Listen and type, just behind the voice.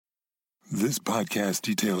This podcast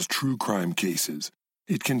details true crime cases.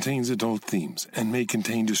 It contains adult themes and may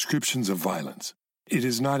contain descriptions of violence. It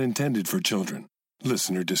is not intended for children.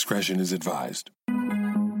 Listener discretion is advised.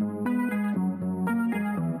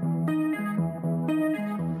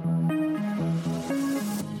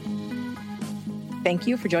 Thank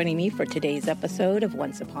you for joining me for today's episode of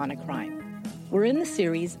Once Upon a Crime. We're in the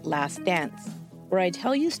series Last Dance, where I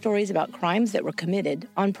tell you stories about crimes that were committed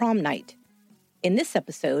on prom night. In this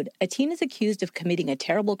episode, a teen is accused of committing a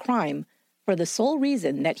terrible crime for the sole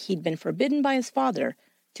reason that he'd been forbidden by his father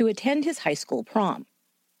to attend his high school prom.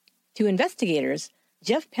 To investigators,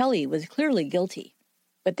 Jeff Pelly was clearly guilty,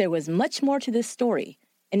 but there was much more to this story,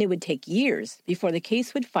 and it would take years before the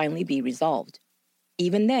case would finally be resolved.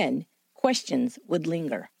 Even then, questions would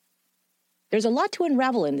linger. There's a lot to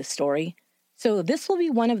unravel in this story, so this will be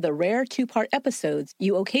one of the rare two-part episodes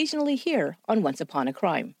you occasionally hear on Once Upon a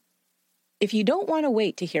Crime. If you don't want to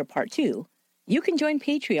wait to hear part 2, you can join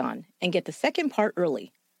Patreon and get the second part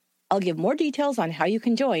early. I'll give more details on how you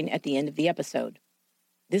can join at the end of the episode.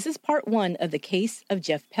 This is part 1 of the case of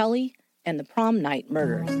Jeff Pelly and the prom night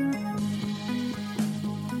murders.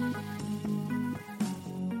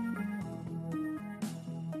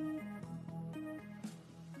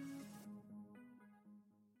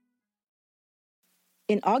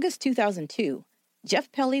 In August 2002,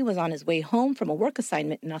 Jeff Pelly was on his way home from a work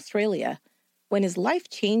assignment in Australia when his life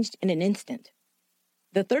changed in an instant.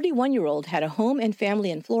 The 31-year-old had a home and family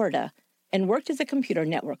in Florida and worked as a computer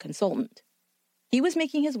network consultant. He was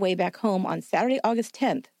making his way back home on Saturday, August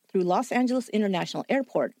 10th through Los Angeles International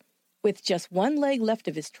Airport with just one leg left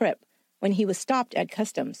of his trip when he was stopped at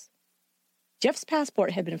customs. Jeff's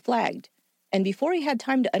passport had been flagged, and before he had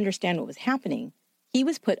time to understand what was happening, he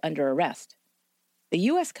was put under arrest. The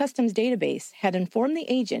U.S. Customs database had informed the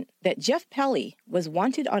agent that Jeff Pelly was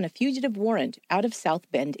wanted on a fugitive warrant out of South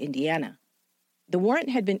Bend, Indiana. The warrant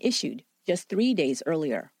had been issued just 3 days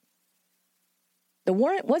earlier. The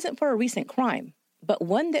warrant wasn't for a recent crime, but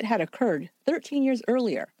one that had occurred 13 years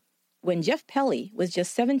earlier, when Jeff Pelly was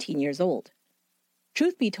just 17 years old.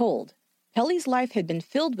 Truth be told, Pelly's life had been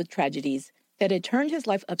filled with tragedies that had turned his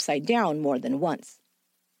life upside down more than once.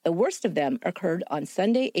 The worst of them occurred on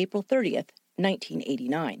Sunday, April 30th,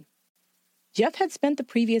 1989. Jeff had spent the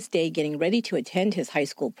previous day getting ready to attend his high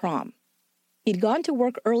school prom. He'd gone to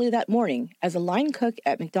work early that morning as a line cook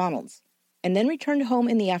at McDonald's, and then returned home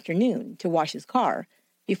in the afternoon to wash his car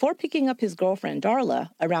before picking up his girlfriend Darla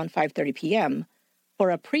around 5:30 p.m.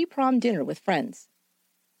 for a pre-prom dinner with friends.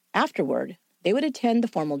 Afterward, they would attend the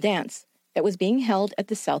formal dance that was being held at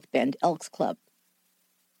the South Bend Elks Club.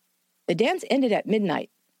 The dance ended at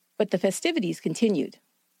midnight, but the festivities continued.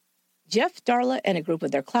 Jeff, Darla, and a group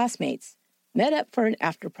of their classmates met up for an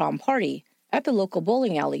after-prom party at the local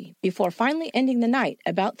bowling alley before finally ending the night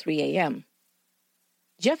about 3 a.m.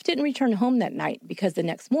 Jeff didn't return home that night because the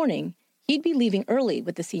next morning he'd be leaving early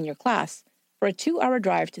with the senior class for a 2-hour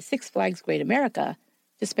drive to Six Flags Great America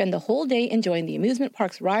to spend the whole day enjoying the amusement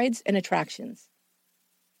park's rides and attractions.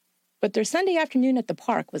 But their Sunday afternoon at the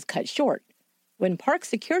park was cut short when park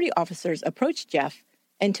security officers approached Jeff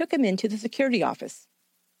and took him into the security office.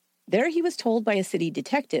 There he was told by a city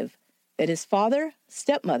detective that his father,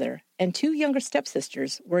 stepmother, and 2 younger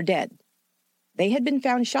stepsisters were dead. They had been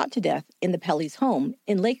found shot to death in the Pelly's home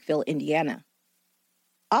in Lakeville, Indiana.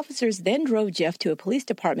 Officers then drove Jeff to a police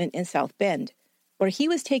department in South Bend, where he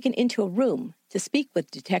was taken into a room to speak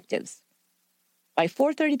with detectives. By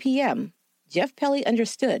 4:30 p.m., Jeff Pelly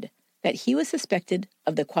understood that he was suspected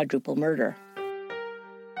of the quadruple murder.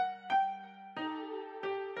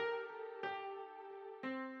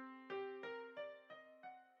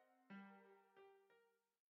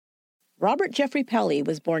 Robert Jeffrey Pelly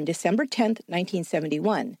was born December 10,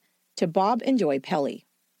 1971, to Bob and Joy Pelly.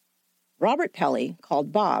 Robert Pelly,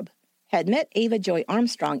 called Bob, had met Ava Joy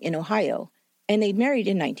Armstrong in Ohio, and they'd married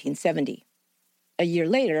in 1970. A year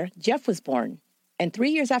later, Jeff was born, and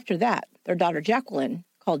 3 years after that, their daughter Jacqueline,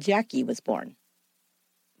 called Jackie, was born.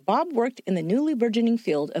 Bob worked in the newly burgeoning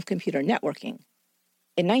field of computer networking.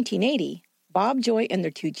 In 1980, Bob, Joy, and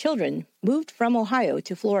their 2 children moved from Ohio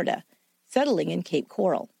to Florida, settling in Cape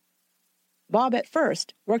Coral. Bob at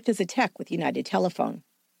first worked as a tech with United Telephone.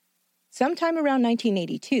 Sometime around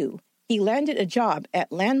 1982, he landed a job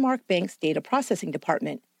at Landmark Bank's data processing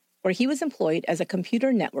department, where he was employed as a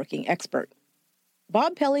computer networking expert.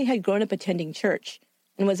 Bob Pelly had grown up attending church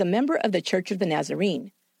and was a member of the Church of the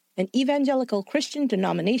Nazarene, an evangelical Christian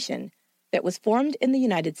denomination that was formed in the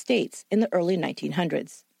United States in the early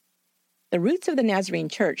 1900s. The roots of the Nazarene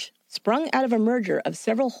Church sprung out of a merger of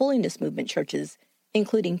several holiness movement churches,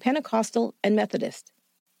 including Pentecostal and Methodist.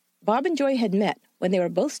 Bob and Joy had met when they were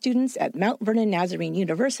both students at Mount Vernon Nazarene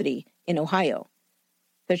University in Ohio.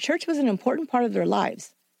 The church was an important part of their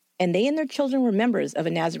lives, and they and their children were members of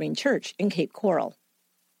a Nazarene church in Cape Coral.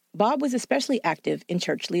 Bob was especially active in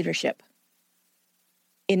church leadership.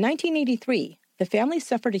 In 1983, the family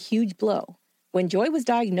suffered a huge blow when Joy was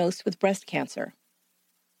diagnosed with breast cancer.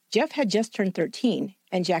 Jeff had just turned 13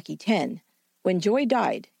 and Jackie 10 when Joy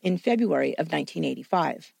died in February of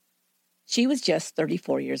 1985. She was just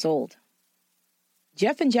 34 years old.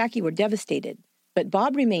 Jeff and Jackie were devastated, but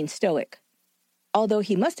Bob remained stoic. Although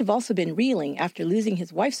he must have also been reeling after losing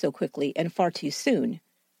his wife so quickly and far too soon,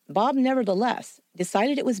 Bob nevertheless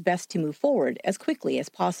decided it was best to move forward as quickly as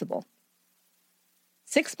possible.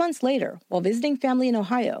 6 months later, while visiting family in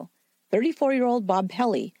Ohio, 34-year-old Bob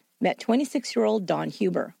Pelly met 26-year-old Dawn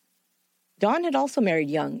Huber. Dawn had also married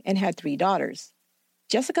young and had 3 daughters.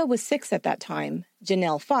 Jessica was 6 at that time,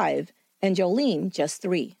 Janelle 5, and Jolene just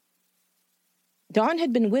 3. Dawn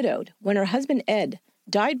had been widowed when her husband Ed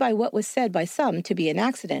died by what was said by some to be an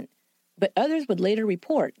accident, but others would later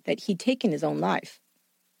report that he'd taken his own life.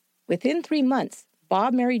 Within 3 months,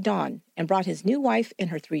 Bob married Dawn and brought his new wife and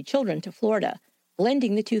her 3 children to Florida,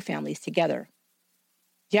 blending the 2 families together.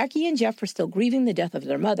 Jackie and Jeff were still grieving the death of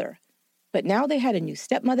their mother, but now they had a new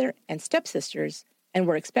stepmother and stepsisters and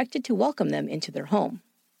were expected to welcome them into their home.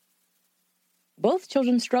 Both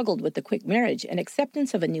children struggled with the quick marriage and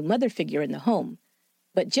acceptance of a new mother figure in the home,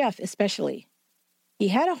 but Jeff especially. He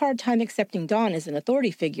had a hard time accepting Dawn as an authority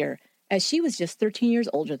figure, as she was just 13 years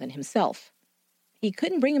older than himself. He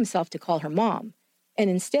couldn't bring himself to call her mom, and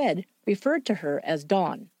instead referred to her as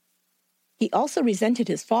Dawn. He also resented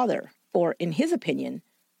his father for, in his opinion,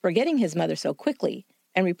 forgetting his mother so quickly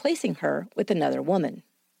and replacing her with another woman.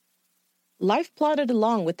 Life plodded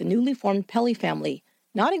along with the newly formed Pelly family,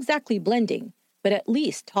 not exactly blending, but at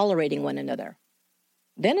least tolerating one another.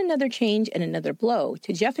 Then another change and another blow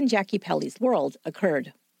to Jeff and Jackie Pelly's world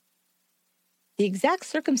occurred. The exact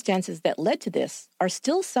circumstances that led to this are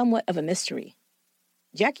still somewhat of a mystery.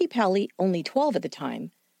 Jackie Pelly, only 12 at the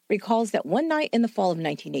time, recalls that one night in the fall of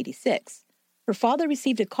 1986, her father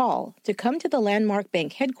received a call to come to the Landmark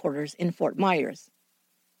Bank headquarters in Fort Myers.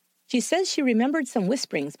 She says she remembered some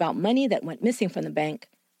whisperings about money that went missing from the bank,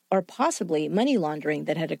 or possibly money laundering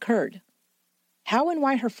that had occurred. How and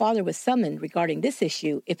why her father was summoned regarding this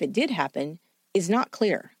issue, if it did happen, is not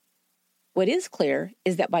clear. What is clear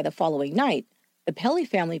is that by the following night, the Pelly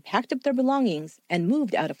family packed up their belongings and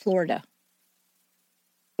moved out of Florida.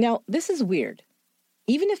 Now, this is weird.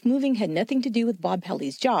 Even if moving had nothing to do with Bob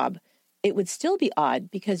Pelly's job, it would still be odd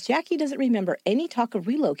because Jackie doesn't remember any talk of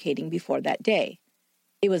relocating before that day.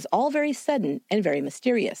 It was all very sudden and very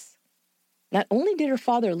mysterious. Not only did her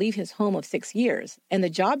father leave his home of 6 years and the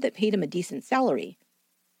job that paid him a decent salary,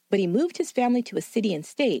 but he moved his family to a city and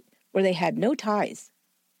state where they had no ties.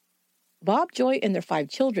 Bob, Joy, and their 5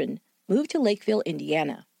 children moved to Lakeville,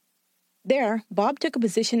 Indiana. There, Bob took a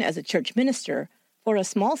position as a church minister for a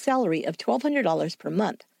small salary of $1,200 per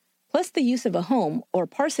month, plus the use of a home or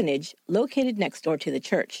parsonage located next door to the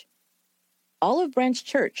church. Olive Branch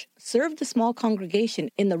Church served the small congregation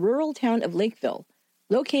in the rural town of Lakeville,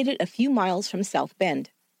 located a few miles from South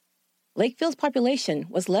Bend. Lakeville's population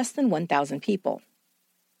was less than 1,000 people.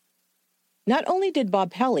 Not only did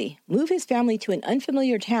Bob Pelly move his family to an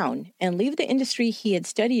unfamiliar town and leave the industry he had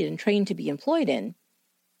studied and trained to be employed in,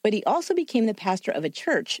 but he also became the pastor of a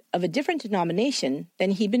church of a different denomination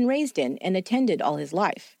than he'd been raised in and attended all his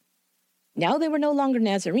life. Now they were no longer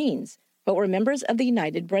Nazarenes, but were members of the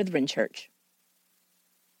United Brethren Church.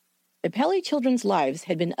 The Pelly children's lives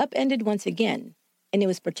had been upended once again, and it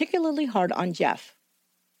was particularly hard on Jeff.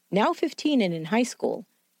 Now 15 and in high school,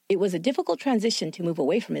 it was a difficult transition to move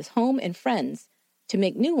away from his home and friends to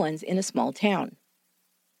make new ones in a small town.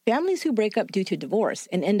 Families who break up due to divorce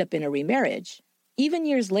and end up in a remarriage, even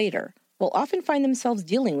years later, will often find themselves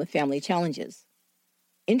dealing with family challenges.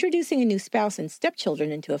 Introducing a new spouse and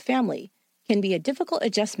stepchildren into a family can be a difficult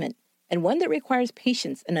adjustment and one that requires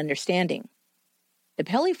patience and understanding. The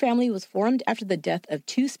Pelly family was formed after the death of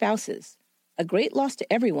 2 spouses, a great loss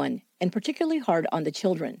to everyone and particularly hard on the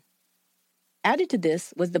children. Added to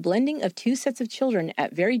this was the blending of 2 sets of children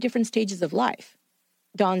at very different stages of life,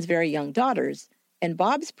 Dawn's very young daughters and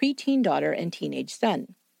Bob's preteen daughter and teenage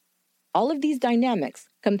son. All of these dynamics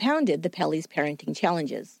compounded the Pelly's parenting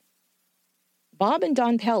challenges. Bob and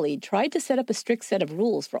Dawn Pelly tried to set up a strict set of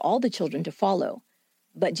rules for all the children to follow,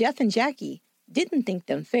 but Jeff and Jackie didn't think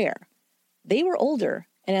them fair. They were older,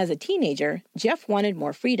 and as a teenager, Jeff wanted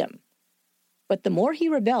more freedom. But the more he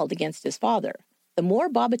rebelled against his father, the more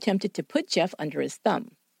Bob attempted to put Jeff under his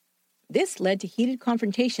thumb. This led to heated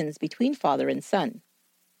confrontations between father and son.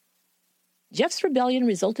 Jeff's rebellion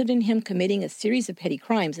resulted in him committing a series of petty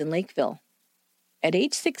crimes in Lakeville. At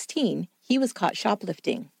age 16, he was caught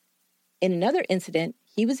shoplifting. In another incident,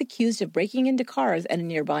 he was accused of breaking into cars at a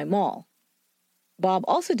nearby mall. Bob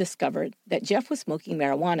also discovered that Jeff was smoking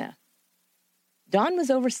marijuana. Don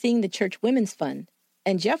was overseeing the church women's fund,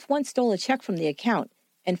 and Jeff once stole a check from the account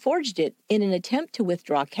and forged it in an attempt to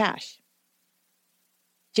withdraw cash.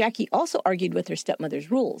 Jackie also argued with her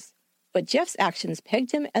stepmother's rules, but Jeff's actions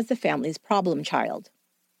pegged him as the family's problem child.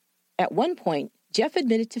 At one point, Jeff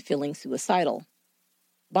admitted to feeling suicidal.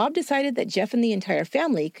 Bob decided that Jeff and the entire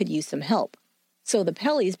family could use some help, so the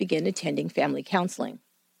Pelleys began attending family counseling.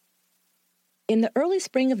 In the early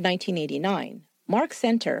spring of 1989, Mark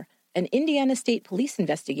Center, an Indiana State Police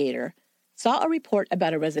investigator, saw a report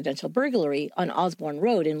about a residential burglary on Osborne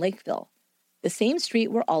Road in Lakeville, the same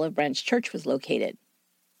street where Olive Branch Church was located.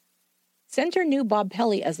 Center knew Bob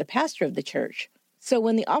Pelley as the pastor of the church, so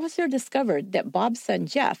when the officer discovered that Bob's son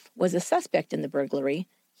Jeff was a suspect in the burglary,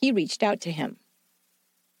 he reached out to him.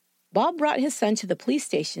 Bob brought his son to the police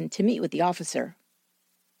station to meet with the officer.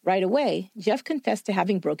 Right away, Jeff confessed to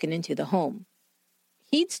having broken into the home.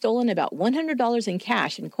 He'd stolen about $100 in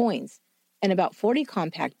cash and coins and about 40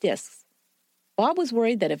 compact discs. Bob was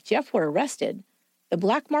worried that if Jeff were arrested, the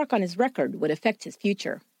black mark on his record would affect his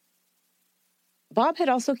future. Bob had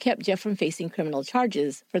also kept Jeff from facing criminal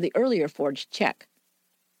charges for the earlier forged check.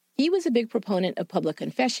 He was a big proponent of public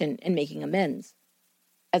confession and making amends.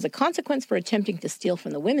 As a consequence for attempting to steal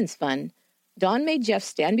from the Women's Fund, Don made Jeff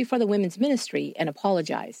stand before the women's ministry and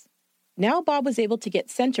apologize. Now Bob was able to get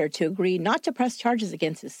Center to agree not to press charges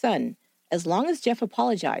against his son, as long as Jeff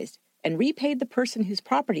apologized and repaid the person whose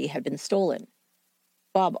property had been stolen.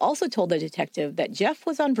 Bob also told the detective that Jeff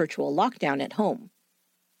was on virtual lockdown at home.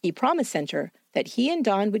 He promised Center that he and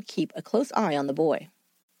Don would keep a close eye on the boy.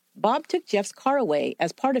 Bob took Jeff's car away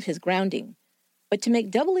as part of his grounding, but to make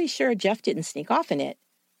doubly sure Jeff didn't sneak off in it,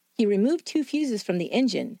 he removed 2 fuses from the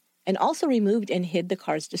engine and also removed and hid the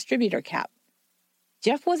car's distributor cap.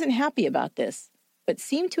 Jeff wasn't happy about this, but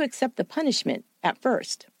seemed to accept the punishment at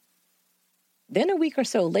first. Then a week or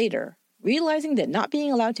so later, realizing that not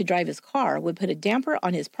being allowed to drive his car would put a damper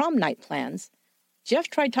on his prom night plans, Jeff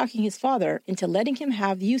tried talking his father into letting him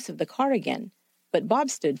have use of the car again, but Bob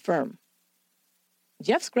stood firm.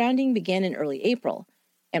 Jeff's grounding began in early April,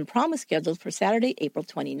 and prom was scheduled for Saturday, April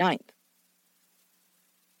 29th.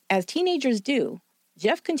 As teenagers do,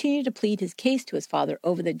 Jeff continued to plead his case to his father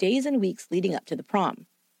over the days and weeks leading up to the prom.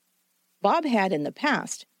 Bob had, in the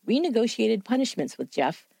past, renegotiated punishments with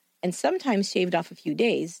Jeff and sometimes shaved off a few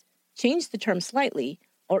days, changed the term slightly,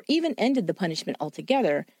 or even ended the punishment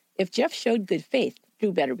altogether if Jeff showed good faith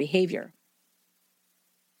through better behavior.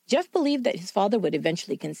 Jeff believed that his father would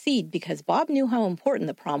eventually concede because Bob knew how important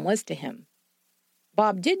the prom was to him.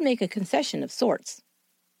 Bob did make a concession of sorts.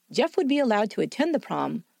 Jeff would be allowed to attend the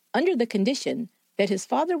prom under the condition that his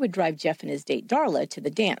father would drive Jeff and his date Darla to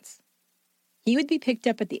the dance. He would be picked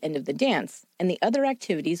up at the end of the dance, and the other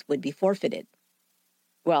activities would be forfeited.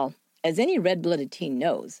 Well, as any red-blooded teen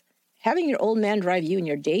knows, having your old man drive you and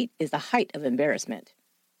your date is the height of embarrassment.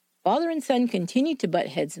 Father and son continued to butt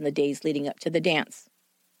heads in the days leading up to the dance.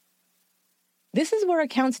 This is where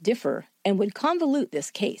accounts differ and would convolute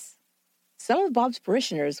this case. Some of Bob's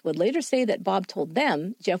parishioners would later say that Bob told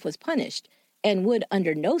them Jeff was punished and would,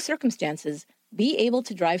 under no circumstances, be able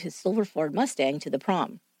to drive his silver Ford Mustang to the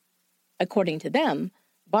prom. According to them,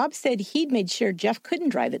 Bob said he'd made sure Jeff couldn't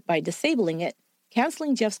drive it by disabling it,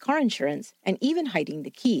 canceling Jeff's car insurance, and even hiding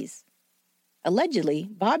the keys. Allegedly,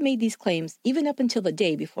 Bob made these claims even up until the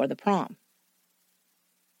day before the prom.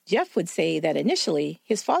 Jeff would say that initially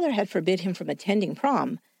his father had forbid him from attending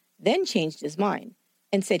prom, then changed his mind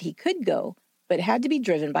and said he could go, but had to be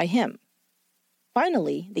driven by him.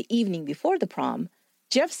 Finally, the evening before the prom,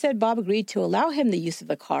 Jeff said Bob agreed to allow him the use of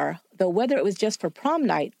the car, though whether it was just for prom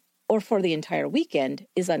night or for the entire weekend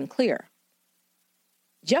is unclear.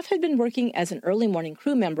 Jeff had been working as an early morning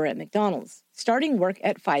crew member at McDonald's, starting work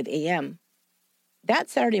at 5 a.m. That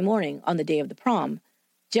Saturday morning, on the day of the prom,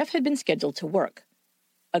 Jeff had been scheduled to work.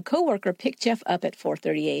 A coworker picked Jeff up at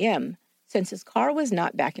 4:30 a.m., since his car was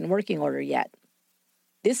not back in working order yet.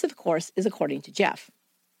 This, of course, is according to Jeff.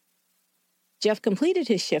 Jeff completed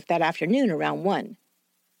his shift that afternoon around 1.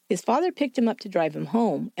 His father picked him up to drive him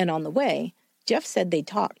home, and on the way, Jeff said they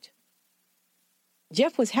talked.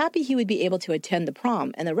 Jeff was happy he would be able to attend the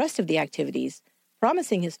prom and the rest of the activities,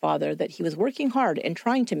 promising his father that he was working hard and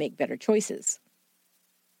trying to make better choices.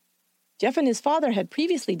 Jeff and his father had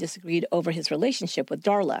previously disagreed over his relationship with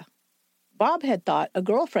Darla. Bob had thought a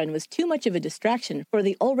girlfriend was too much of a distraction for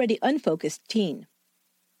the already unfocused teen.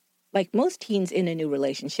 Like most teens in a new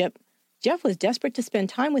relationship, Jeff was desperate to spend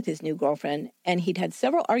time with his new girlfriend, and he'd had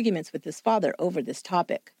several arguments with his father over this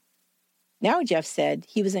topic. Now Jeff said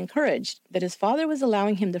he was encouraged that his father was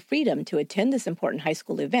allowing him the freedom to attend this important high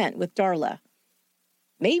school event with Darla.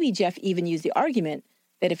 Maybe Jeff even used the argument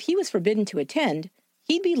that if he was forbidden to attend,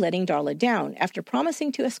 he'd be letting Darla down after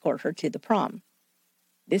promising to escort her to the prom.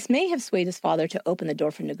 This may have swayed his father to open the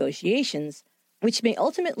door for negotiations, which may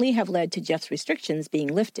ultimately have led to Jeff's restrictions being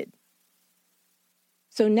lifted.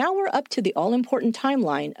 So now we're up to the all-important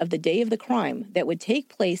timeline of the day of the crime that would take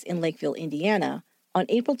place in Lakeville, Indiana, on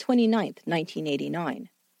April 29, 1989.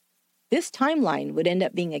 This timeline would end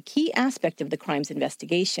up being a key aspect of the crime's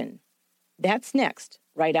investigation. That's next,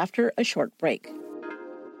 right after a short break.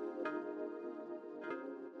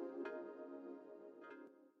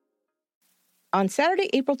 On Saturday,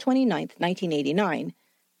 April 29, 1989,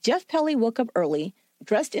 Jeff Pelly woke up early,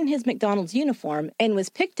 dressed in his McDonald's uniform, and was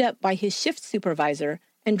picked up by his shift supervisor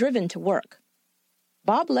and driven to work.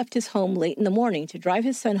 Bob left his home late in the morning to drive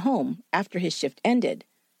his son home after his shift ended,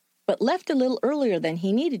 but left a little earlier than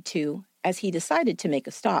he needed to as he decided to make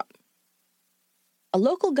a stop. A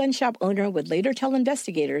local gun shop owner would later tell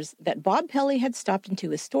investigators that Bob Pelly had stopped into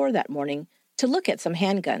his store that morning to look at some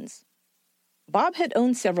handguns. Bob had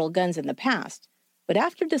owned several guns in the past, but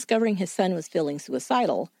after discovering his son was feeling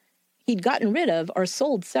suicidal, he'd gotten rid of or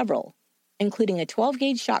sold several, including a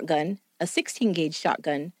 12-gauge shotgun, a 16-gauge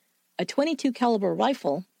shotgun, a .22 caliber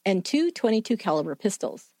rifle, and 2 .22 caliber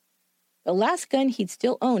pistols. The last gun he'd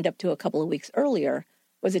still owned up to a couple of weeks earlier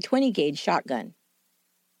was a 20-gauge shotgun.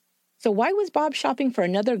 So why was Bob shopping for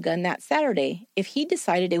another gun that Saturday if he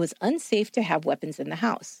decided it was unsafe to have weapons in the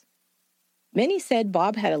house? Many said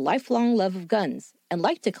Bob had a lifelong love of guns and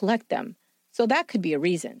liked to collect them, so that could be a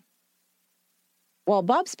reason. While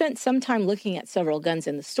Bob spent some time looking at several guns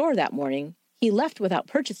in the store that morning, he left without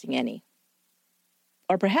purchasing any.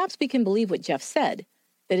 Or perhaps we can believe what Jeff said,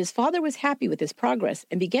 that his father was happy with his progress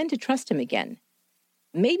and began to trust him again.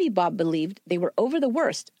 Maybe Bob believed they were over the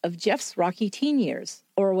worst of Jeff's rocky teen years,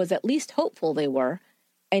 or was at least hopeful they were,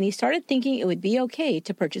 and he started thinking it would be okay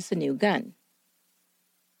to purchase a new gun.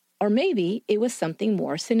 Or maybe it was something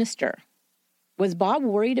more sinister. Was Bob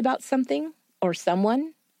worried about something or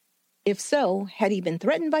someone? If so, had he been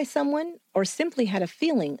threatened by someone or simply had a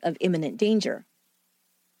feeling of imminent danger?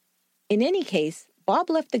 In any case, Bob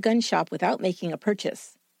left the gun shop without making a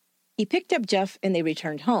purchase. He picked up Jeff and they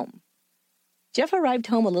returned home. Jeff arrived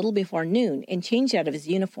home a little before noon and changed out of his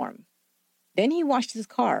uniform. Then he washed his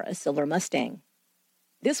car, a silver Mustang.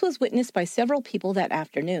 This was witnessed by several people that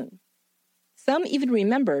afternoon. Some even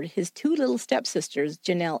remembered his two little stepsisters,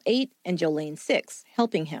 Janelle 8 and Jolene 6,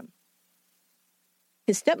 helping him.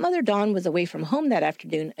 His stepmother Dawn was away from home that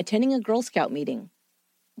afternoon attending a Girl Scout meeting.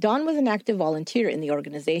 Dawn was an active volunteer in the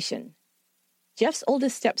organization. Jeff's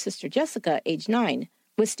oldest stepsister Jessica, age 9,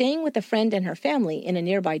 was staying with a friend and her family in a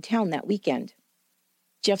nearby town that weekend.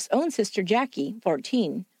 Jeff's own sister Jackie,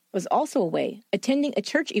 14, was also away, attending a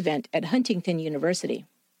church event at Huntington University.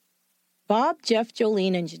 Bob, Jeff,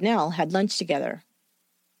 Jolene, and Janelle had lunch together.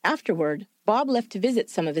 Afterward, Bob left to visit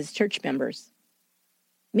some of his church members.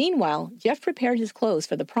 Meanwhile, Jeff prepared his clothes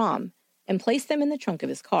for the prom and placed them in the trunk of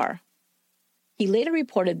his car. He later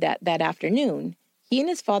reported that afternoon, he and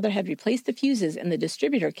his father had replaced the fuses in the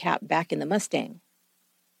distributor cap back in the Mustang.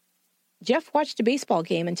 Jeff watched a baseball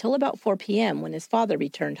game until about 4 p.m. when his father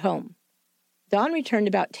returned home. Dawn returned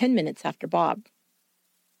about 10 minutes after Bob.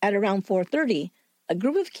 At around 4:30, a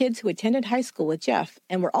group of kids who attended high school with Jeff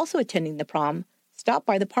and were also attending the prom stopped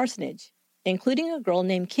by the parsonage, including a girl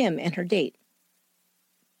named Kim and her date.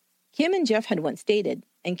 Kim and Jeff had once dated,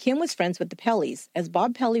 and Kim was friends with the Pellys, as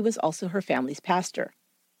Bob Pelly was also her family's pastor.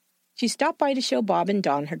 She stopped by to show Bob and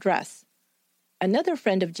Dawn her dress. Another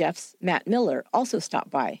friend of Jeff's, Matt Miller, also stopped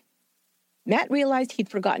by. Matt realized he'd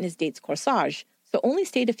forgotten his date's corsage, so only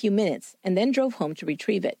stayed a few minutes and then drove home to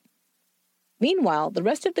retrieve it. Meanwhile, the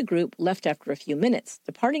rest of the group left after a few minutes,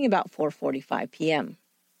 departing about 4:45 p.m.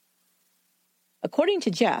 According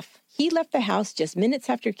to Jeff, he left the house just minutes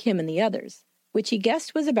after Kim and the others, which he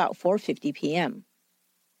guessed was about 4:50 p.m.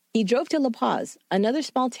 He drove to La Paz, another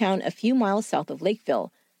small town a few miles south of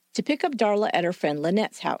Lakeville, to pick up Darla at her friend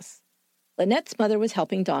Lynette's house. Lynette's mother was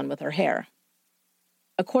helping Dawn with her hair.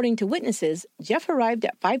 According to witnesses, Jeff arrived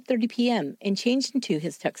at 5:30 p.m. and changed into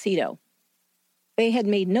his tuxedo. They had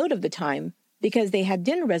made note of the time because they had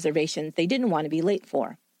dinner reservations they didn't want to be late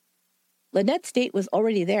for. Lynette's date was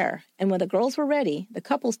already there, and when the girls were ready, the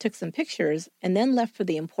couples took some pictures and then left for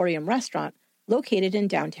the Emporium restaurant located in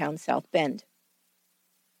downtown South Bend.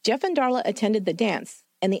 Jeff and Darla attended the dance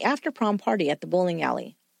and the after-prom party at the bowling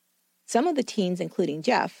alley. Some of the teens, including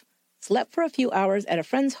Jeff, slept for a few hours at a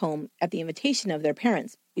friend's home at the invitation of their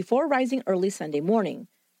parents before rising early Sunday morning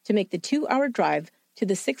to make the 2-hour drive to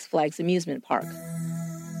the Six Flags amusement park.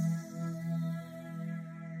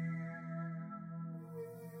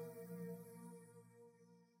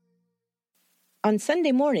 On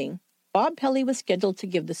Sunday morning, Bob Pelley was scheduled to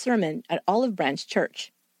give the sermon at Olive Branch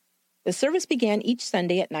Church. The service began each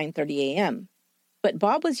Sunday at 9:30 a.m., but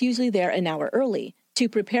Bob was usually there an hour early to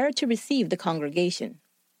prepare to receive the congregation.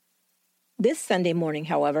 This Sunday morning,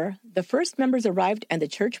 however, the first members arrived and the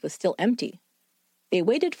church was still empty. They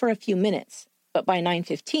waited for a few minutes, but by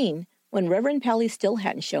 9:15, when Reverend Pelley still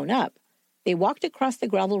hadn't shown up, they walked across the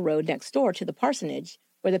gravel road next door to the parsonage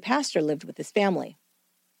where the pastor lived with his family.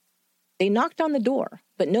 They knocked on the door,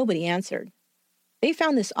 but nobody answered. They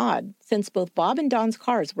found this odd, since both Bob and Don's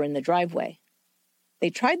cars were in the driveway.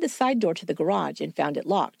 They tried the side door to the garage and found it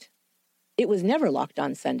locked. It was never locked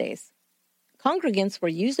on Sundays. Congregants were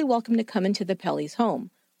usually welcome to come into the Pelley's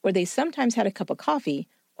home, where they sometimes had a cup of coffee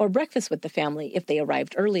or breakfast with the family if they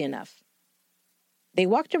arrived early enough. They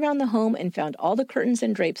walked around the home and found all the curtains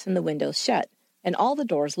and drapes in the windows shut and all the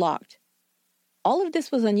doors locked. All of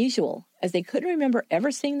this was unusual, as they couldn't remember ever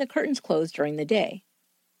seeing the curtains closed during the day.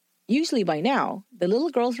 Usually by now, the little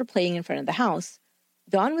girls were playing in front of the house,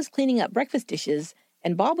 Dawn was cleaning up breakfast dishes,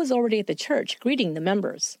 and Bob was already at the church greeting the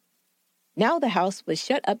members. Now the house was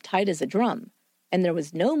shut up tight as a drum, and there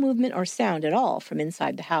was no movement or sound at all from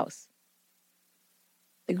inside the house.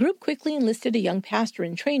 The group quickly enlisted a young pastor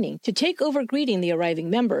in training to take over greeting the arriving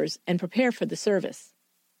members and prepare for the service.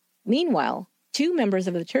 Meanwhile, 2 members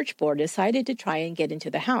of the church board decided to try and get into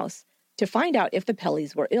the house to find out if the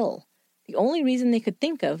Pelleys were ill, the only reason they could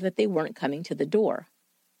think of that they weren't coming to the door.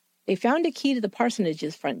 They found a key to the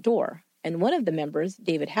parsonage's front door, and one of the members,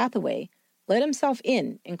 David Hathaway, let himself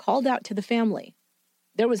in and called out to the family.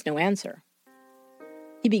 There was no answer.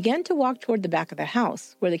 He began to walk toward the back of the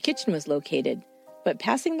house, where the kitchen was located, but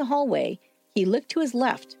passing the hallway, he looked to his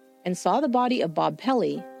left and saw the body of Bob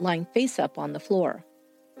Pelley lying face up on the floor.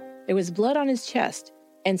 There was blood on his chest,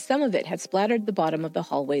 and some of it had splattered the bottom of the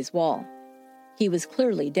hallway's wall. He was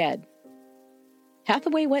clearly dead.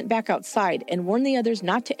 Hathaway went back outside and warned the others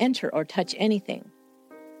not to enter or touch anything.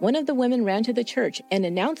 One of the women ran to the church and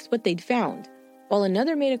announced what they'd found, while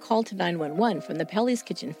another made a call to 911 from the Pelley's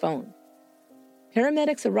kitchen phone.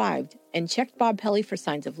 Paramedics arrived and checked Bob Pelley for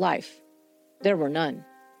signs of life. There were none.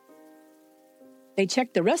 They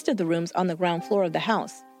checked the rest of the rooms on the ground floor of the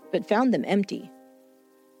house, but found them empty.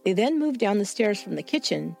 They then moved down the stairs from the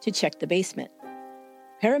kitchen to check the basement.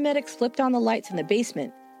 Paramedics flipped on the lights in the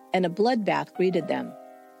basement, and a bloodbath greeted them.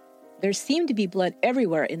 There seemed to be blood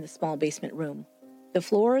everywhere in the small basement room, the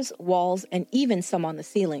floors, walls, and even some on the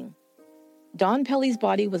ceiling. Dawn Pelley's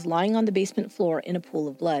body was lying on the basement floor in a pool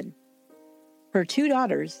of blood. Her 2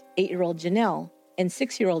 daughters, 8-year-old Janelle and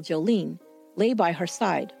 6-year-old Jolene, lay by her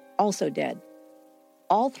side, also dead.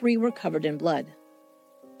 All 3 were covered in blood.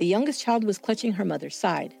 The youngest child was clutching her mother's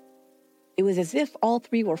side. It was as if all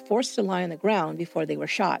 3 were forced to lie on the ground before they were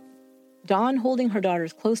shot, Dawn holding her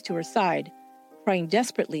daughters close to her side, trying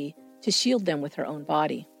desperately to shield them with her own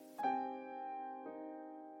body.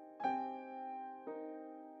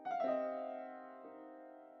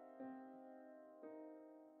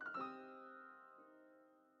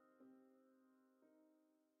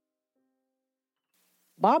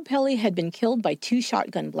 Bob Pelley had been killed by 2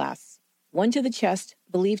 shotgun blasts, one to the chest,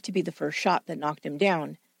 believed to be the first shot that knocked him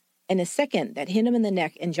down, and a second that hit him in the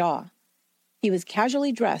neck and jaw. He was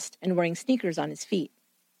casually dressed and wearing sneakers on his feet.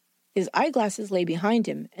 His eyeglasses lay behind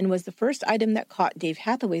him and was the first item that caught Dave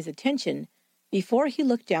Hathaway's attention before he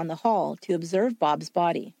looked down the hall to observe Bob's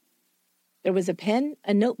body. There was a pen,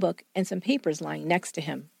 a notebook, and some papers lying next to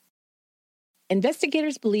him.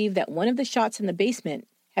 Investigators believe that one of the shots in the basement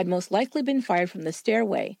had most likely been fired from the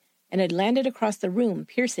stairway and had landed across the room,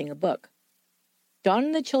 piercing a book. Dawn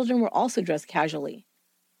and the children were also dressed casually,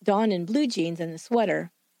 Dawn in blue jeans and a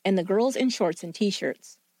sweater, and the girls in shorts and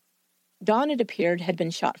t-shirts. Dawn, it appeared, had been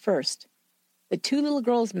shot first. The 2 little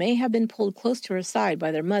girls may have been pulled close to her side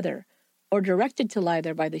by their mother or directed to lie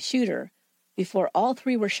there by the shooter before all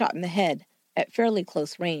 3 were shot in the head at fairly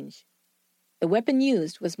close range. The weapon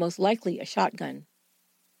used was most likely a shotgun.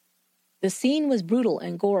 The scene was brutal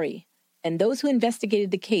and gory, and those who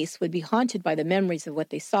investigated the case would be haunted by the memories of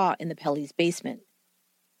what they saw in the Pelley's basement.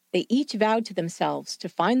 They each vowed to themselves to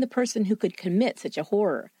find the person who could commit such a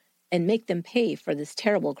horror and make them pay for this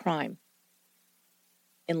terrible crime.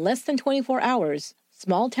 In less than 24 hours,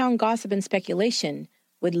 small-town gossip and speculation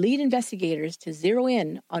would lead investigators to zero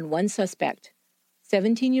in on one suspect,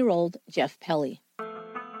 17-year-old Jeff Pelley.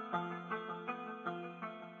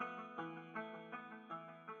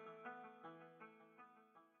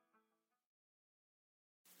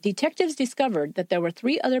 detectives discovered that there were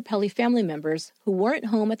 3 other Pelly family members who weren't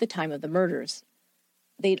home at the time of the murders.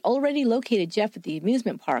 They'd already located Jeff at the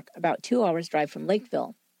amusement park about 2 hours' drive from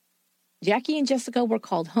Lakeville. Jackie and Jessica were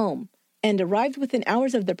called home and arrived within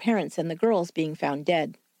hours of their parents and the girls being found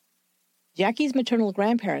dead. Jackie's maternal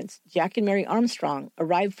grandparents, Jack and Mary Armstrong,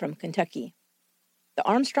 arrived from Kentucky. The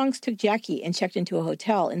Armstrongs took Jackie and checked into a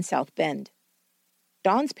hotel in South Bend.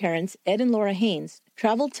 Dawn's parents, Ed and Laura Haynes,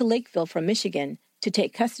 traveled to Lakeville from Michigan to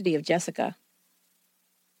take custody of Jessica.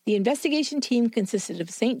 The investigation team consisted of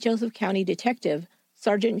St. Joseph County Detective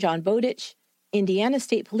Sergeant John Bowditch, Indiana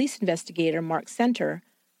State Police Investigator Mark Center,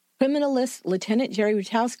 Criminalist Lieutenant Jerry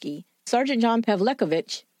Rutowski, Sergeant John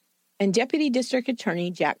Pavlekovich, and Deputy District Attorney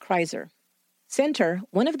Jack Kreiser. Center,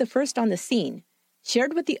 one of the first on the scene,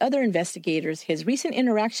 shared with the other investigators his recent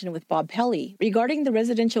interaction with Bob Pelly regarding the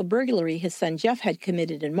residential burglary his son Jeff had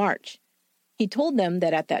committed in March. He told them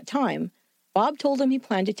that at that time, Bob told him he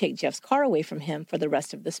planned to take Jeff's car away from him for the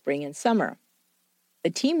rest of the spring and summer. The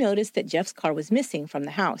team noticed that Jeff's car was missing from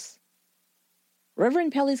the house.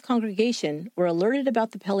 Reverend Pelly's congregation were alerted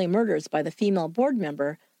about the Pelly murders by the female board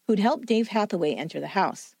member who'd helped Dave Hathaway enter the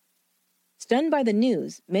house. Stunned by the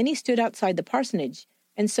news, many stood outside the parsonage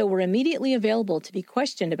and so were immediately available to be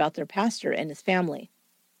questioned about their pastor and his family.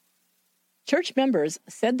 Church members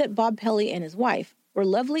said that Bob Pelly and his wife were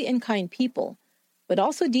lovely and kind people, but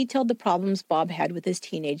also detailed the problems Bob had with his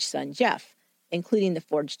teenage son Jeff, including the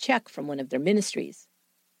forged check from one of their ministries.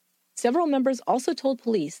 Several members also told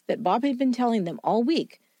police that Bob had been telling them all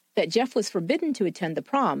week that Jeff was forbidden to attend the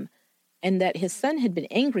prom and that his son had been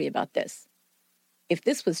angry about this. If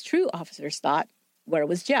this was true, officers thought, where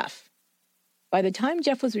was Jeff? By the time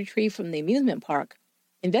Jeff was retrieved from the amusement park,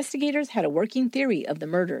 investigators had a working theory of the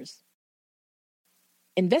murders.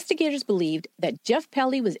 Investigators believed that Jeff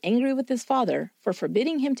Pelly was angry with his father for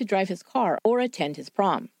forbidding him to drive his car or attend his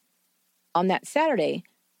prom. On that Saturday,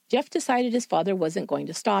 Jeff decided his father wasn't going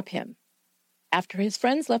to stop him. After his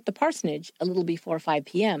friends left the parsonage a little before 5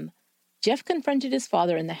 p.m., Jeff confronted his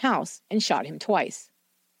father in the house and shot him twice.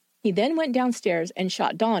 He then went downstairs and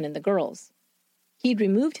shot Dawn and the girls. He'd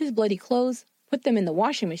removed his bloody clothes, put them in the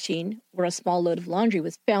washing machine, where a small load of laundry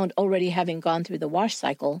was found already having gone through the wash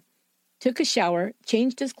cycle, took a shower,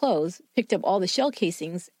 changed his clothes, picked up all the shell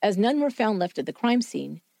casings, as none were found left at the crime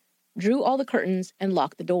scene, drew all the curtains, and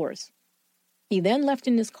locked the doors. He then left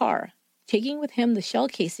in his car, taking with him the shell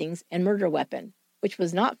casings and murder weapon, which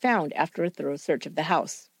was not found after a thorough search of the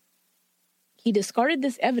house. He discarded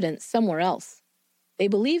this evidence somewhere else. They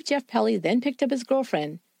believe Jeff Pelly then picked up his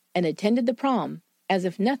girlfriend and attended the prom as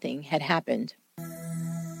if nothing had happened.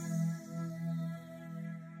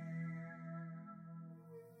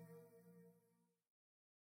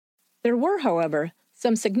 There were, however,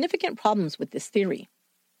 some significant problems with this theory.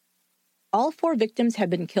 All 4 victims had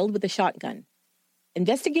been killed with a shotgun.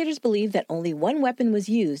 Investigators believe that only one weapon was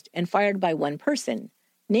used and fired by one person,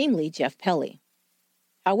 namely Jeff Pelly.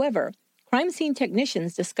 However, crime scene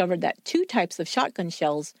technicians discovered that 2 types of shotgun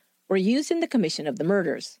shells were used in the commission of the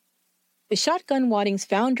murders. The shotgun waddings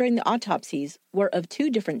found during the autopsies were of 2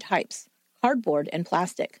 different types, cardboard and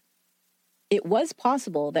plastic. It was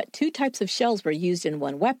possible that 2 types of shells were used in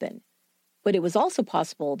one weapon, but it was also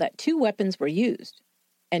possible that 2 weapons were used,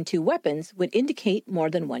 and 2 weapons would indicate more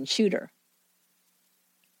than one shooter.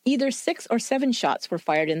 Either 6 or 7 shots were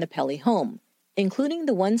fired in the Pelly home, including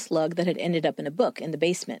the one slug that had ended up in a book in the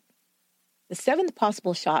basement. The 7th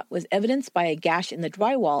possible shot was evidenced by a gash in the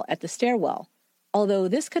drywall at the stairwell, although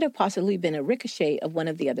this could have possibly been a ricochet of one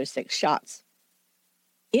of the other 6 shots.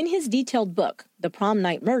 In his detailed book, The Prom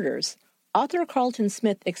Night Murders, author Carlton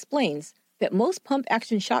Smith explains that most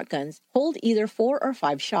pump-action shotguns hold either 4 or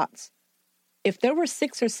 5 shots. If there were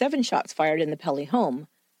 6 or 7 shots fired in the Pelly home,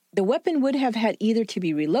 the weapon would have had either to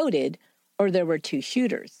be reloaded or there were 2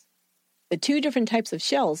 shooters. The 2 different types of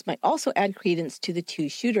shells might also add credence to the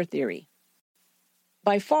 2-shooter theory.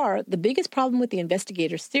 By far, the biggest problem with the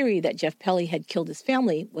investigators' theory that Jeff Pelly had killed his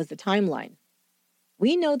family was the timeline.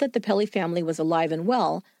 We know that the Pelly family was alive and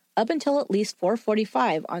well up until at least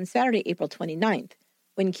 4:45 on Saturday, April 29th,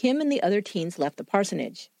 when Kim and the other teens left the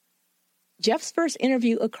parsonage. Jeff's first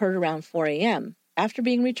interview occurred around 4 a.m., after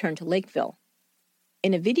being returned to Lakeville.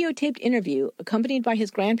 In a videotaped interview accompanied by his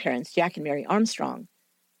grandparents, Jack and Mary Armstrong,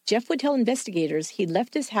 Jeff would tell investigators he'd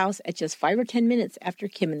left his house at just 5 or 10 minutes after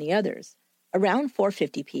Kim and the others, around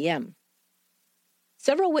 4:50 p.m.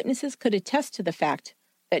 Several witnesses could attest to the fact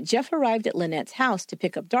that Jeff arrived at Lynette's house to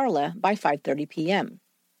pick up Darla by 5:30 p.m.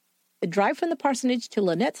 The drive from the parsonage to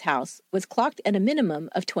Lynette's house was clocked at a minimum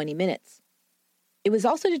of 20 minutes. It was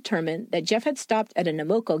also determined that Jeff had stopped at a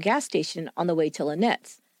Namoco gas station on the way to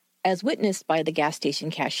Lynette's, as witnessed by the gas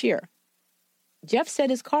station cashier. Jeff said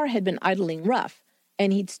his car had been idling rough,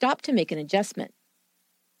 and he'd stopped to make an adjustment.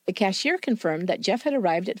 The cashier confirmed that Jeff had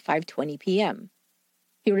arrived at 5:20 p.m.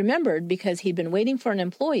 He remembered because he'd been waiting for an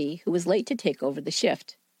employee who was late to take over the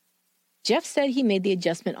shift. Jeff said he made the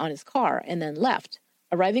adjustment on his car and then left,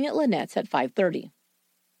 arriving at Lynette's at 5:30.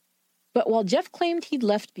 But while Jeff claimed he'd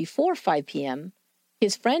left before 5 p.m.,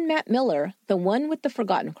 his friend Matt Miller, the one with the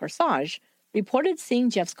forgotten corsage, reported seeing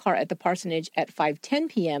Jeff's car at the parsonage at 5:10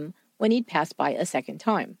 p.m. when he'd passed by a second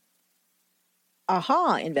time.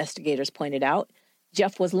 Aha, investigators pointed out,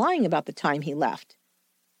 Jeff was lying about the time he left.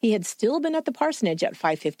 He had still been at the parsonage at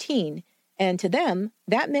 5:15, and to them,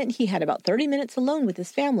 that meant he had about 30 minutes alone with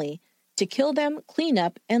his family to kill them, clean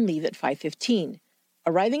up, and leave at 5:15,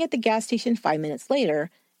 arriving at the gas station 5 minutes later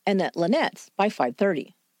and at Lynette's by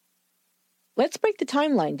 5:30. Let's break the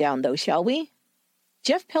timeline down, though, shall we?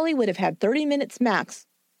 Jeff Pelly would have had 30 minutes max,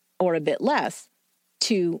 or a bit less,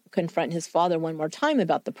 to confront his father one more time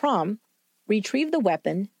about the prom, retrieve the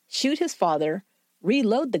weapon, shoot his father,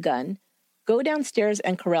 reload the gun, go downstairs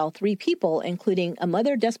and corral 3 people, including a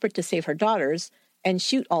mother desperate to save her daughters, and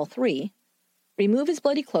shoot all 3, remove his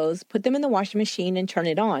bloody clothes, put them in the washing machine and turn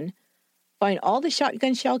it on, find all the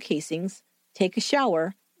shotgun shell casings, take a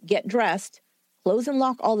shower, get dressed, close and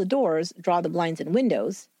lock all the doors, draw the blinds and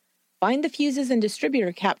windows, find the fuses and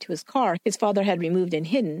distributor cap to his car his father had removed and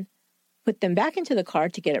hidden, put them back into the car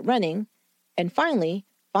to get it running, and finally,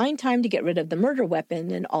 find time to get rid of the murder weapon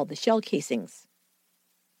and all the shell casings.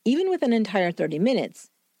 Even with an entire 30 minutes,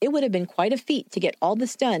 it would have been quite a feat to get all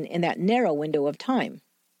this done in that narrow window of time.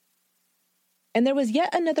 And there was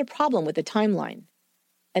yet another problem with the timeline.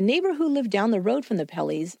 A neighbor who lived down the road from the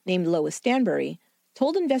Pellys, named Lois Stanbury,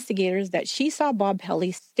 told investigators that she saw Bob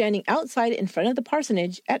Pelly standing outside in front of the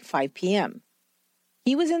parsonage at 5 p.m.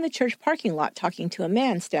 He was in the church parking lot talking to a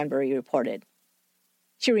man, Stanbury reported.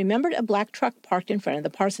 She remembered a black truck parked in front of the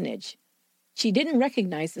parsonage. She didn't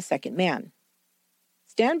recognize the second man.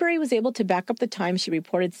 Stanbury was able to back up the time she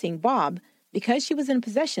reported seeing Bob because she was in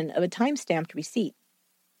possession of a time-stamped receipt.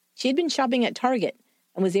 She had been shopping at Target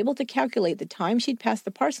and was able to calculate the time she'd passed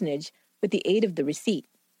the parsonage with the aid of the receipt.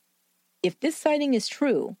 If this sighting is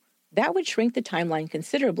true, that would shrink the timeline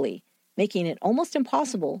considerably, making it almost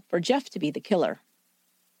impossible for Jeff to be the killer.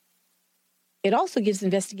 It also gives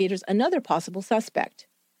investigators another possible suspect.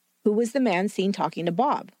 Who was the man seen talking to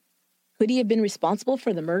Bob? Could he have been responsible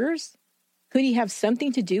for the murders? Could he have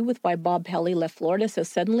something to do with why Bob Pelly left Florida so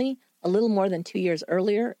suddenly, a little more than 2 years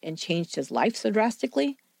earlier, and changed his life so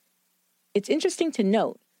drastically? It's interesting to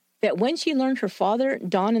note that when she learned her father,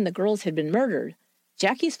 Don, and the girls had been murdered,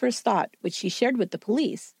 Jackie's first thought, which she shared with the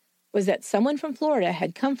police, was that someone from Florida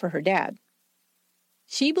had come for her dad.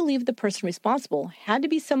 She believed the person responsible had to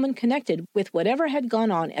be someone connected with whatever had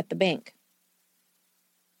gone on at the bank.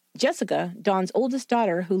 Jessica, Don's oldest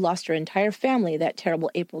daughter, who lost her entire family that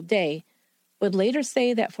terrible April day, would later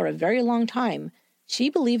say that for a very long time, she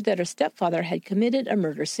believed that her stepfather had committed a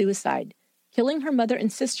murder-suicide, killing her mother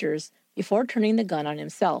and sisters before turning the gun on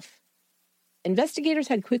himself. Investigators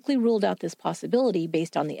had quickly ruled out this possibility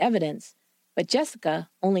based on the evidence, but Jessica,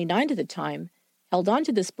 only 9 at the time, held on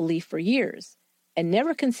to this belief for years and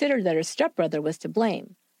never considered that her stepbrother was to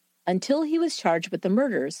blame, until he was charged with the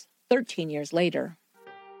murders 13 years later.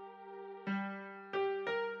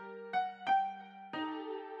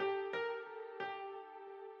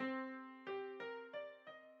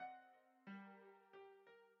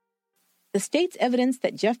 The state's evidence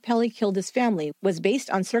that Jeff Pelly killed his family was based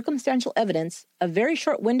on circumstantial evidence, a very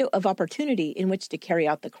short window of opportunity in which to carry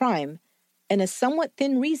out the crime, and a somewhat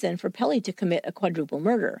thin reason for Pelly to commit a quadruple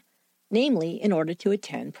murder, namely in order to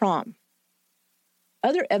attend prom.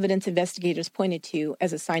 Other evidence investigators pointed to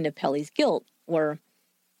as a sign of Pelly's guilt were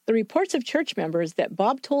the reports of church members that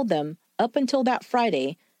Bob told them up until that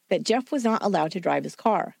Friday that Jeff was not allowed to drive his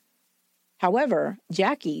car. However,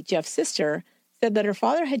 Jackie, Jeff's sister, said that her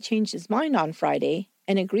father had changed his mind on Friday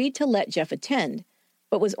and agreed to let Jeff attend,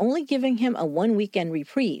 but was only giving him a one-weekend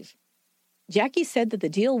reprieve. Jackie said that the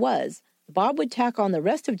deal was Bob would tack on the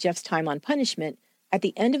rest of Jeff's time on punishment at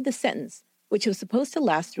the end of the sentence, which was supposed to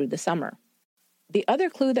last through the summer. The other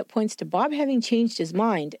clue that points to Bob having changed his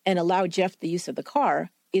mind and allowed Jeff the use of the car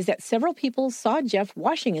is that several people saw Jeff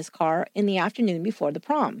washing his car in the afternoon before the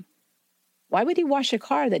prom. Why would he wash a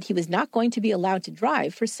car that he was not going to be allowed to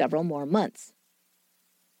drive for several more months?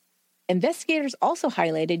 Investigators also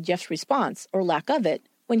highlighted Jeff's response, or lack of it,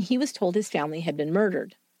 when he was told his family had been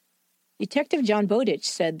murdered. Detective John Bowditch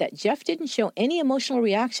said that Jeff didn't show any emotional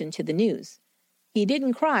reaction to the news. He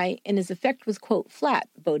didn't cry, and his effect was, quote, flat,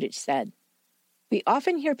 Bowditch said. We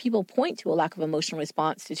often hear people point to a lack of emotional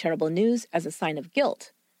response to terrible news as a sign of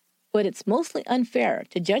guilt, but it's mostly unfair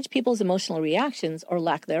to judge people's emotional reactions or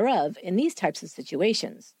lack thereof in these types of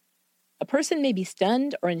situations. A person may be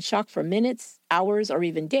stunned or in shock for minutes, hours, or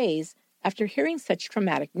even days after hearing such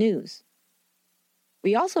traumatic news.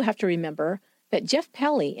 We also have to remember that Jeff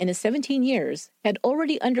Pelly, in his 17 years, had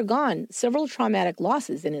already undergone several traumatic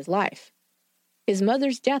losses in his life. His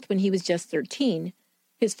mother's death when he was just 13,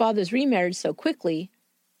 his father's remarriage so quickly.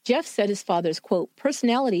 Jeff said his father's, quote,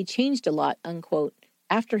 personality changed a lot, unquote,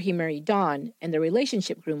 after he married Dawn and the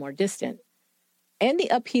relationship grew more distant, and the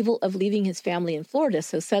upheaval of leaving his family in Florida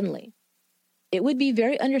so suddenly. It would be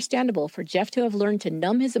very understandable for Jeff to have learned to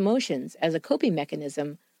numb his emotions as a coping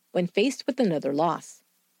mechanism when faced with another loss.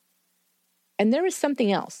 And there is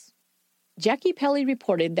something else. Jackie Pelly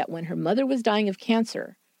reported that when her mother was dying of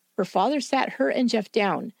cancer, her father sat her and Jeff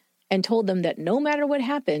down and told them that no matter what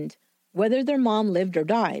happened, whether their mom lived or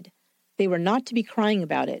died, they were not to be crying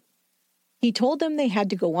about it. He told them they had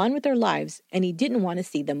to go on with their lives, and he didn't want to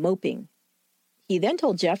see them moping. He then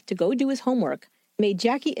told Jeff to go do his homework, made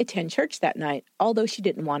Jackie attend church that night, although she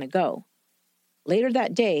didn't want to go. Later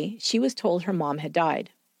that day, she was told her mom had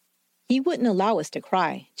died. He wouldn't allow us to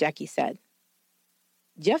cry, Jackie said.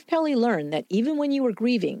 Jeff Pelly learned that even when you were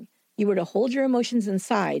grieving, you were to hold your emotions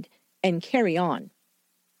inside and carry on.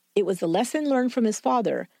 It was a lesson learned from his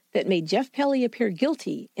father that made Jeff Pelly appear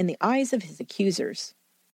guilty in the eyes of his accusers.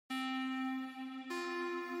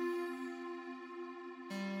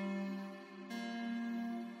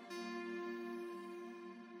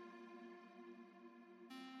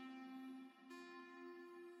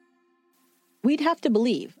 We'd have to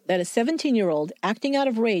believe that a 17-year-old acting out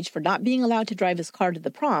of rage for not being allowed to drive his car to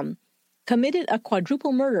the prom committed a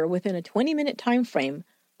quadruple murder within a 20-minute time frame,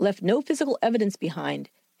 left no physical evidence behind,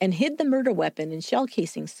 and hid the murder weapon and shell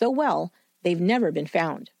casing so well they've never been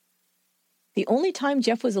found. The only time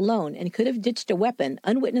Jeff was alone and could have ditched a weapon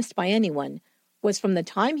unwitnessed by anyone was from the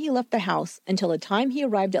time he left the house until the time he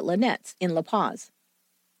arrived at Lynette's in La Paz.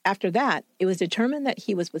 After that, it was determined that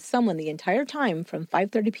he was with someone the entire time from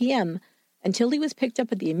 5:30 p.m. until he was picked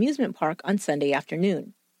up at the amusement park on Sunday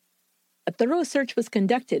afternoon. A thorough search was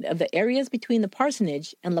conducted of the areas between the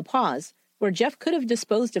parsonage and La Paz where Jeff could have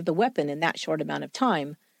disposed of the weapon in that short amount of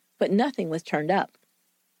time, but nothing was turned up.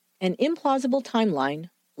 An implausible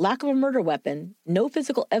timeline, lack of a murder weapon, no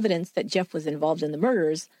physical evidence that Jeff was involved in the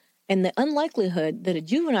murders, and the unlikelihood that a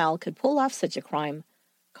juvenile could pull off such a crime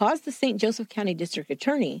caused the St. Joseph County District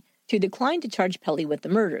Attorney to decline to charge Pelly with the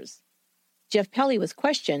murders. Jeff Pelly was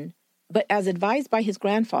questioned, but as advised by his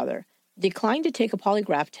grandfather, declined to take a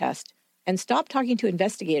polygraph test and stopped talking to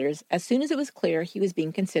investigators as soon as it was clear he was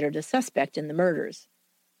being considered a suspect in the murders.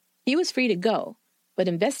 He was free to go, but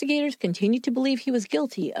investigators continued to believe he was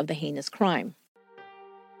guilty of the heinous crime.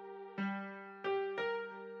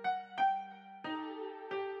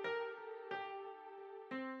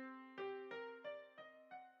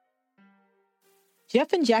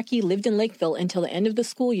 Jeff and Jackie lived in Lakeville until the end of the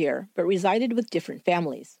school year, but resided with different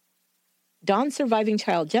families. Dawn's surviving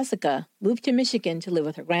child, Jessica, moved to Michigan to live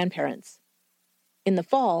with her grandparents. In the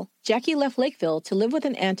fall, Jackie left Lakeville to live with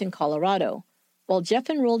an aunt in Colorado, while Jeff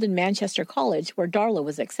enrolled in Manchester College, where Darla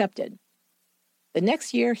was accepted. The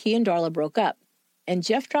next year, he and Darla broke up, and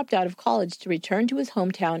Jeff dropped out of college to return to his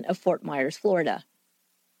hometown of Fort Myers, Florida.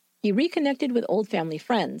 He reconnected with old family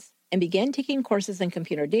friends and began taking courses in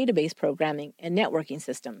computer database programming and networking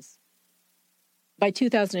systems. By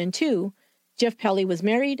 2002, Jeff Pelly was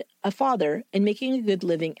married, a father, and making a good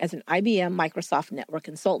living as an IBM Microsoft network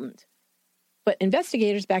consultant. But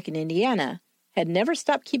investigators back in Indiana had never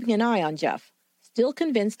stopped keeping an eye on Jeff, still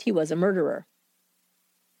convinced he was a murderer.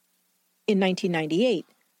 In 1998,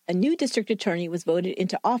 a new district attorney was voted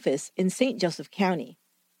into office in St. Joseph County.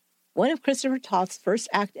 One of Christopher Toth's first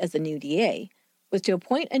acts as the new DA was to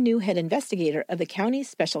appoint a new head investigator of the county's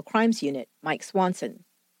Special Crimes Unit, Mike Swanson.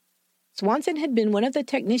 Swanson had been one of the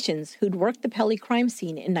technicians who'd worked the Pelly crime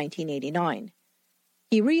scene in 1989.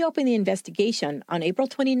 He reopened the investigation on April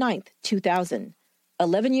 29, 2000,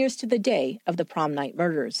 11 years to the day of the prom night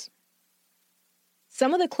murders.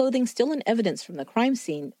 Some of the clothing still in evidence from the crime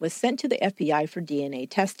scene was sent to the FBI for DNA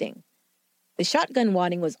testing. The shotgun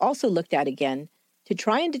wadding was also looked at again to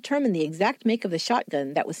try and determine the exact make of the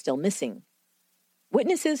shotgun that was still missing.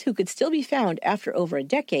 Witnesses who could still be found after over a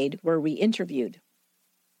decade were re-interviewed.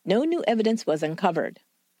 No new evidence was uncovered.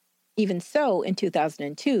 Even so, in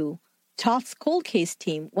 2002, Toth's cold case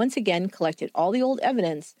team once again collected all the old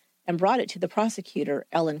evidence and brought it to the prosecutor,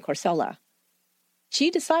 Ellen Corsella. She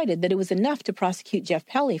decided that it was enough to prosecute Jeff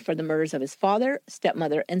Pelly for the murders of his father,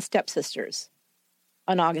 stepmother, and stepsisters.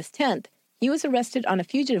 On August 10th, He was arrested on a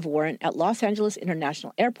fugitive warrant at Los Angeles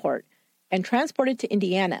International Airport and transported to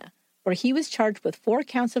Indiana, where he was charged with 4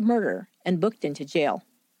 counts of murder and booked into jail.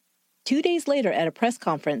 2 days later at a press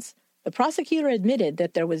conference, the prosecutor admitted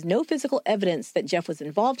that there was no physical evidence that Jeff was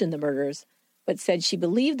involved in the murders, but said she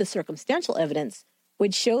believed the circumstantial evidence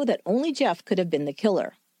would show that only Jeff could have been the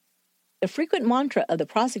killer. The frequent mantra of the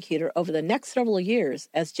prosecutor over the next several years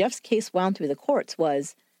as Jeff's case wound through the courts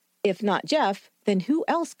was, if not Jeff, then who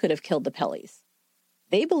else could have killed the Pelleys?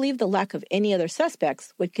 They believed the lack of any other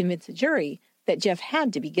suspects would convince a jury that Jeff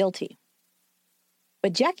had to be guilty.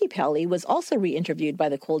 But Jackie Pelley was also re-interviewed by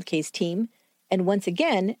the cold case team and once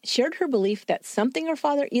again shared her belief that something her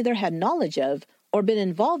father either had knowledge of or been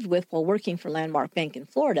involved with while working for Landmark Bank in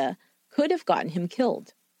Florida could have gotten him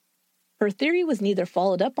killed. Her theory was neither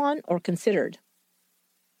followed up on or considered.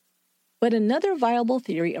 But another viable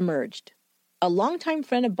theory emerged. A longtime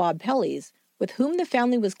friend of Bob Pelley's, with whom the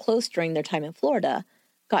family was close during their time in Florida,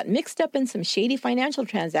 got mixed up in some shady financial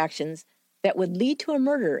transactions that would lead to a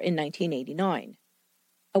murder in 1989.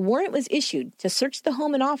 A warrant was issued to search the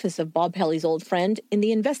home and office of Bob Pelley's old friend in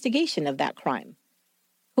the investigation of that crime.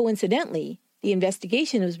 Coincidentally, the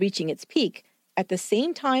investigation was reaching its peak at the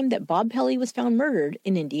same time that Bob Pelley was found murdered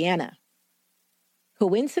in Indiana.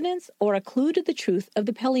 Coincidence or a clue to the truth of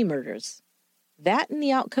the Pelley murders? That and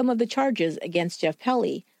the outcome of the charges against Jeff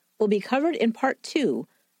Pelley will be covered in Part 2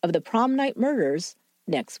 of the Prom Night Murders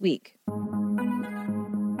next week.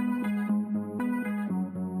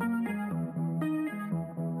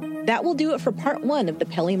 That will do it for Part 1 of the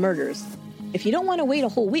Pelley Murders. If you don't want to wait a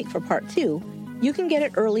whole week for Part 2, you can get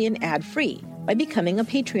it early and ad-free by becoming a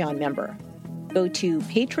Patreon member. Go to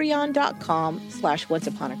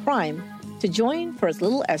patreon.com/onceuponacrime to join for as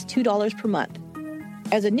little as $2 per month.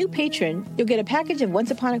 As a new patron, you'll get a package of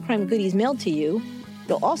Once Upon a Crime goodies mailed to you.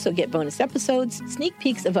 You'll also get bonus episodes, sneak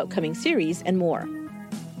peeks of upcoming series, and more.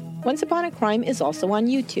 Once Upon a Crime is also on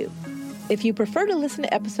YouTube. If you prefer to listen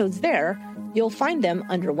to episodes there, you'll find them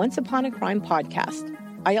under Once Upon a Crime Podcast.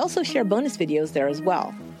 I also share bonus videos there as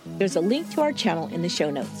well. There's a link to our channel in the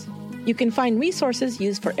show notes. You can find resources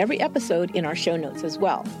used for every episode in our show notes as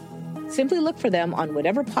well. Simply look for them on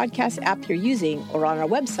whatever podcast app you're using or on our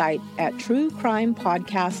website at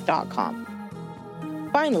truecrimepodcast.com.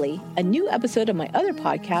 Finally, a new episode of my other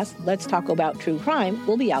podcast, Let's Talk About True Crime,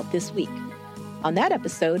 will be out this week. On that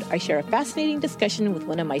episode, I share a fascinating discussion with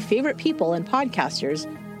one of my favorite people and podcasters,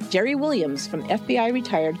 Jerry Williams from FBI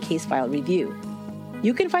Retired Case File Review.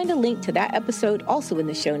 You can find a link to that episode also in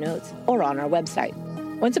the show notes or on our website.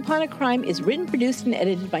 Once Upon a Crime is written, produced, and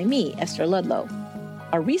edited by me, Esther Ludlow.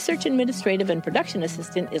 Our research administrative and production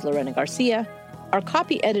assistant is Lorena Garcia. Our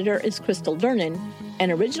copy editor is Crystal Dernan,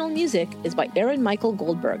 and original music is by Aaron Michael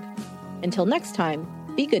Goldberg. Until next time,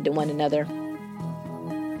 be good to one another.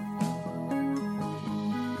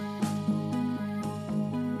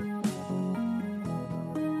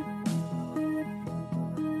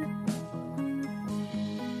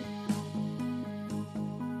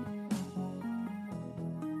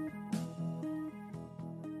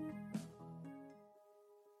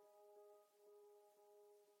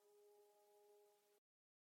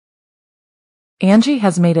 Angie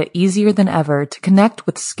has made it easier than ever to connect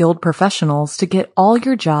with skilled professionals to get all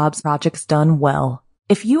your jobs projects done well.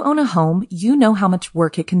 If you own a home, you know how much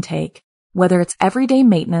work it can take, whether it's everyday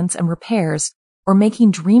maintenance and repairs or making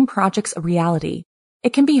dream projects a reality.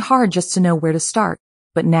 It can be hard just to know where to start,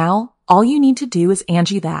 but now all you need to do is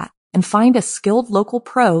Angie that and find a skilled local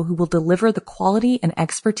pro who will deliver the quality and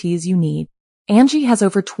expertise you need. Angie has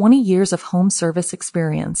over 20 years of home service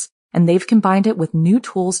experience, and they've combined it with new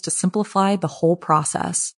tools to simplify the whole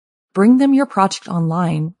process. Bring them your project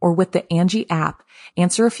online or with the Angie app,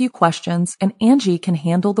 answer a few questions, and Angie can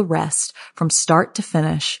handle the rest from start to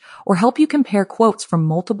finish or help you compare quotes from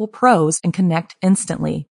multiple pros and connect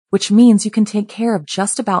instantly, which means you can take care of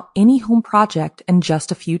just about any home project in just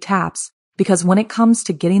a few taps. Because when it comes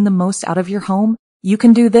to getting the most out of your home, you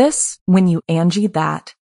can do this when you Angie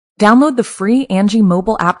that. Download the free Angie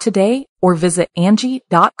mobile app today or visit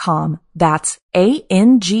Angie.com. That's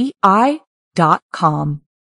ANGI.com.